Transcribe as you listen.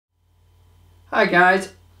Hi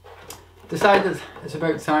guys, decided it's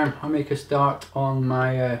about time I make a start on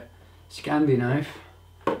my Scandi knife.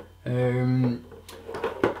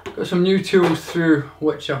 Got some new tools through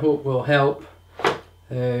which I hope will help.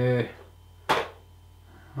 I'll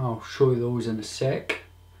show you those in a sec.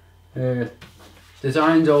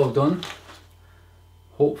 Design's all done.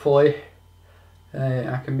 Hopefully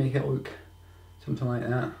I can make it look something like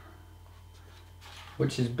that,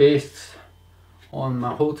 which is based on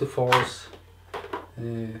my Holterfor's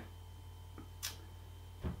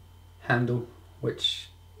handle, which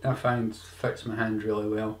I find fits my hand really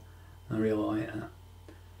well, and I really like that.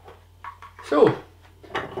 So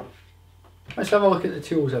let's have a look at the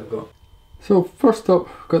tools I've got. So first up,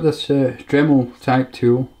 I've got this Dremel type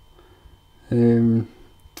tool.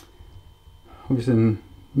 Obviously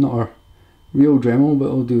not a real Dremel, but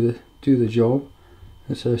it'll do the job.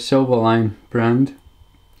 It's a Silverline brand.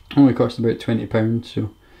 Only cost about £20, so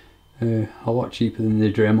a lot cheaper than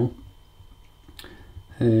the Dremel.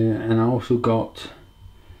 And I also got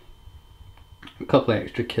a couple of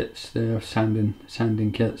extra kits there,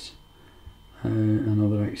 sanding kits, and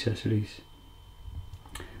other accessories.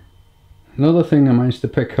 Another thing I managed to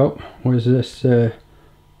pick up was this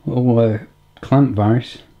little clamp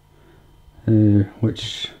vise,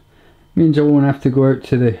 which means I won't have to go out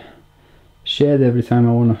to the shed every time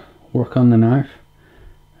I want to work on the knife.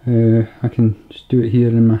 I can just do it here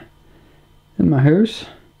in my house,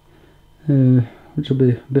 which will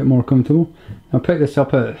be a bit more comfortable. I picked this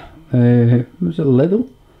up at was it Lidl?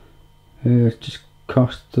 It just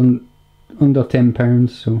cost under £10,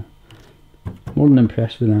 so more than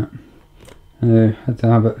impressed with that. Had to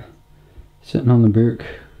have it sitting on the book,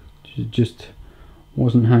 it just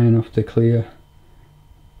wasn't high enough to clear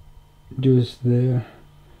just there,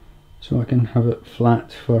 so I can have it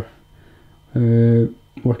flat for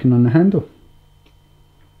working on the handle.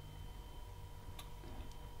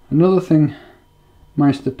 Another thing I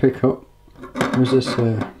managed to pick up was this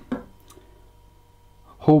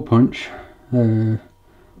hole punch,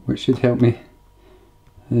 which should help me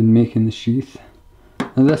in making the sheath.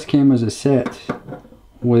 Now this came as a set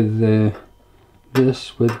with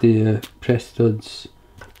this with the press studs,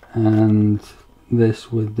 and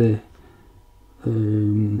this with the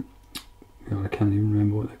I can't even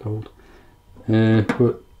remember what they're called.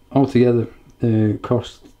 But altogether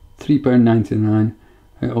cost £3.99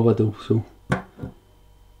 at Lidl, so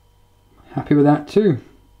happy with that too.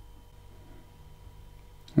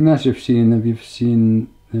 And as you've seen, if you've seen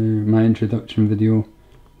my introduction video,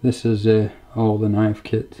 this is all the knife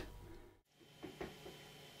kit.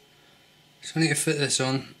 So I need to fit this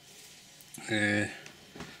on,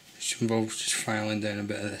 which involves just filing down a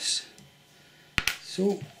bit of this.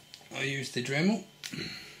 So I'll use the Dremel.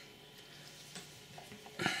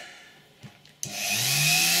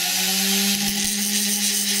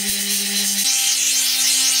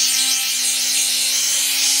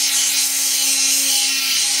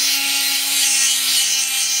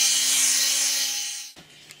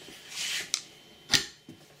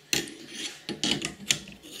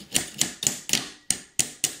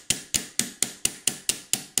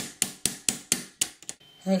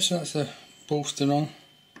 Right, so that's the bolster on.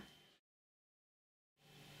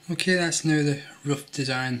 Okay, that's now the rough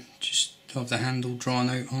design, just of the handle drawn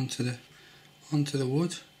out onto the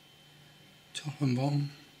wood, top and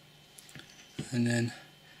bottom, and then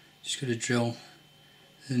just got to drill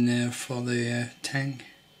in there for the tang.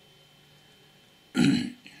 So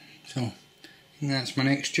I think that's my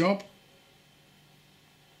next job,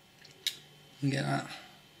 and get that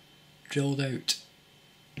drilled out.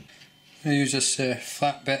 I use this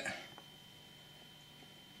flat bit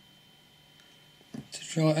to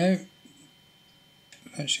drill it out.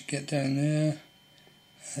 That should get down there,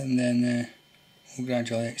 and then we'll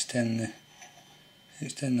gradually extend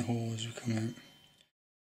the hole as we come out.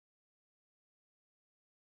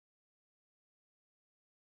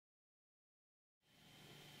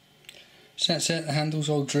 So that's it. The handle's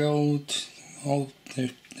all drilled, all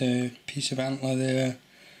the piece of antler there.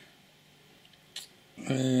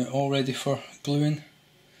 All ready for gluing.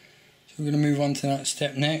 So we're going to move on to that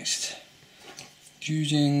step next,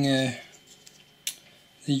 using the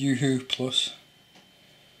Yoo-Hoo Plus.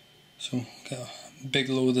 So get a big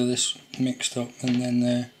load of this mixed up, and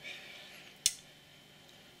then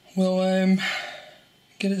we'll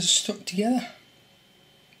get it stuck together.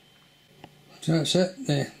 So that's it,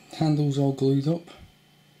 the handle's all glued up.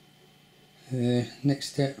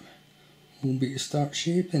 Next step will be to start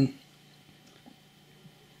shaping.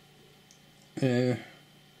 Don't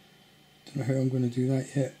know how I'm going to do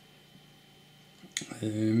that yet.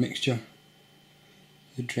 Mixture,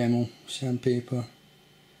 the Dremel, sandpaper,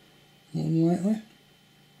 more than likely.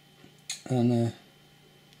 And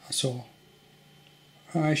that's all.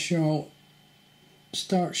 I shall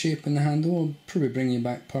start shaping the handle. I'll probably bring you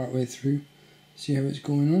back part way through, see how it's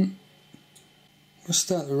going on. We'll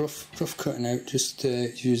start the rough cutting out just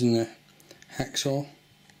using the hacksaw.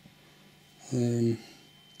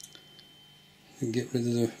 Get rid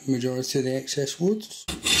of the majority of the excess wood.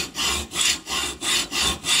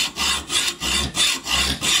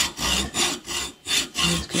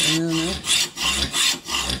 Let's get in there now.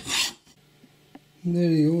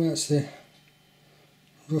 There you go, that's the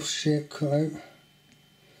rough shape cut out.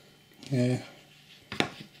 Yeah,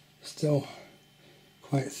 still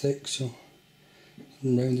quite thick, so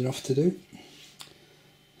round enough to do.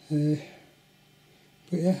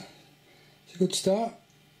 But yeah, it's a good start.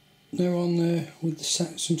 Now on with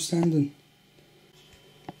some sanding.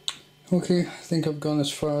 Okay, I think I've gone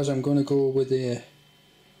as far as I'm going to go with the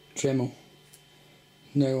Dremel.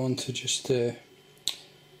 Now on to just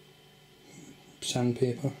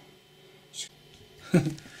sandpaper.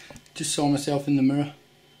 Just saw myself in the mirror.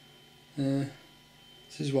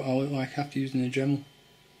 This is what I look like after using the Dremel.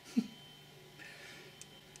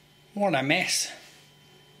 What a mess.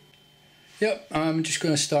 Yep, I'm just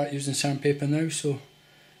going to start using sandpaper now, so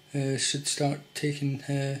should start taking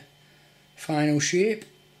final shape.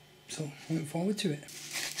 So looking forward to it.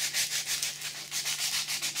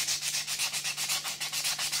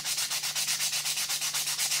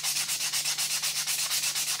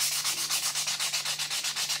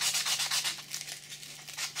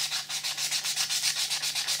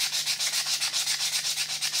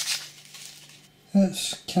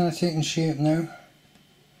 It's kind of taking shape now.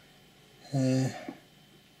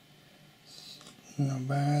 Not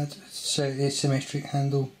bad. It's an asymmetric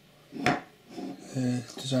handle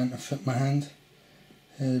designed to fit my hand.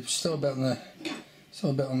 Still a bit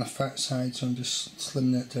on the fat side, so I'm just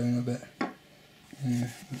slimming it down a bit.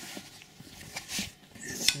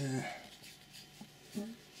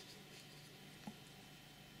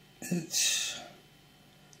 It's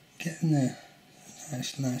getting there.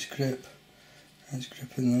 Nice grip. Nice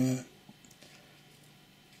grip in there.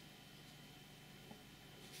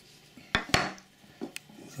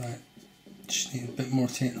 Right, just need a bit more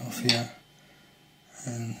taken off here,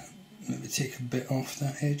 and maybe take a bit off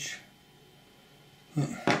that edge. But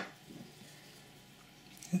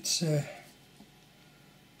it's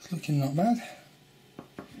looking not bad.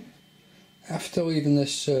 After leaving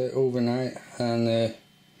this overnight and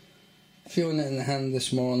feeling it in the hand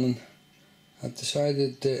this morning, I've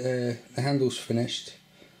decided that the handle's finished,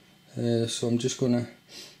 so I'm just going to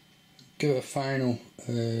give it a final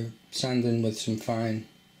sanding with some fine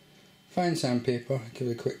sandpaper, give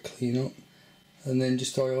it a quick clean up, and then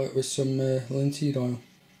just oil it with some linseed oil.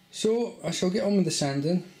 So I shall get on with the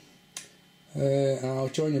sanding, and I'll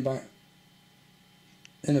join you back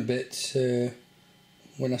in a bit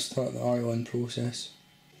when I start the oiling process.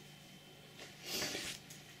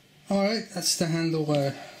 Alright, that's the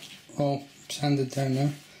handle all sanded down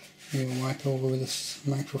now. We'll wipe over with this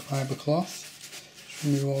microfiber cloth, just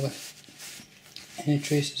remove all any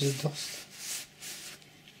traces of dust.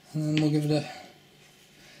 And then we'll give it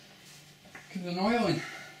an oiling.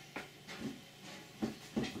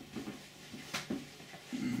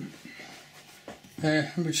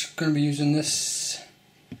 I'm just going to be using this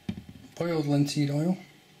boiled linseed oil.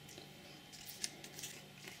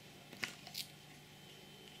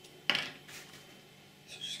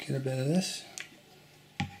 So just get a bit of this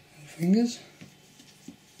on the fingers.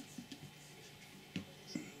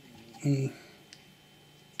 And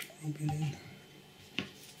rub it in.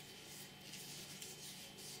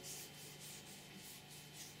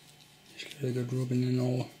 Just get a good rubbing in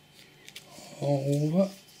all over.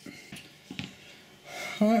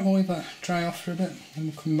 Alright, we'll leave that dry off for a bit, then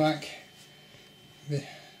we'll come back maybe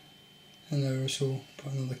an hour or so,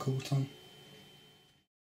 put another coat on.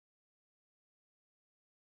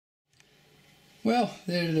 Well,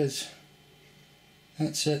 there it is.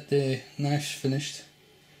 That's it, the knife's finished.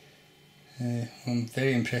 I'm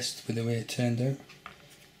very impressed with the way it turned out.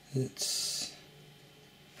 It's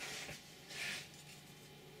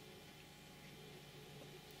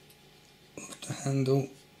the handle,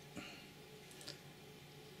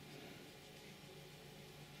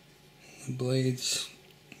 the blade's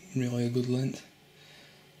really a good length.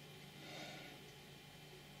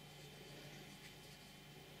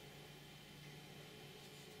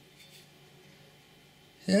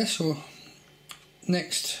 Yeah, so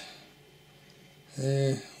next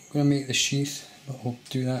I'm going to make the sheath, but I'll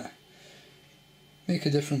do that, make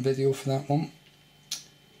a different video for that one.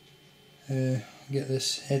 Get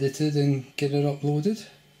this edited and get it uploaded.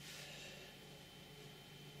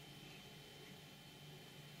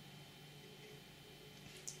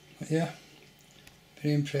 But yeah,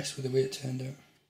 very impressed with the way it turned out.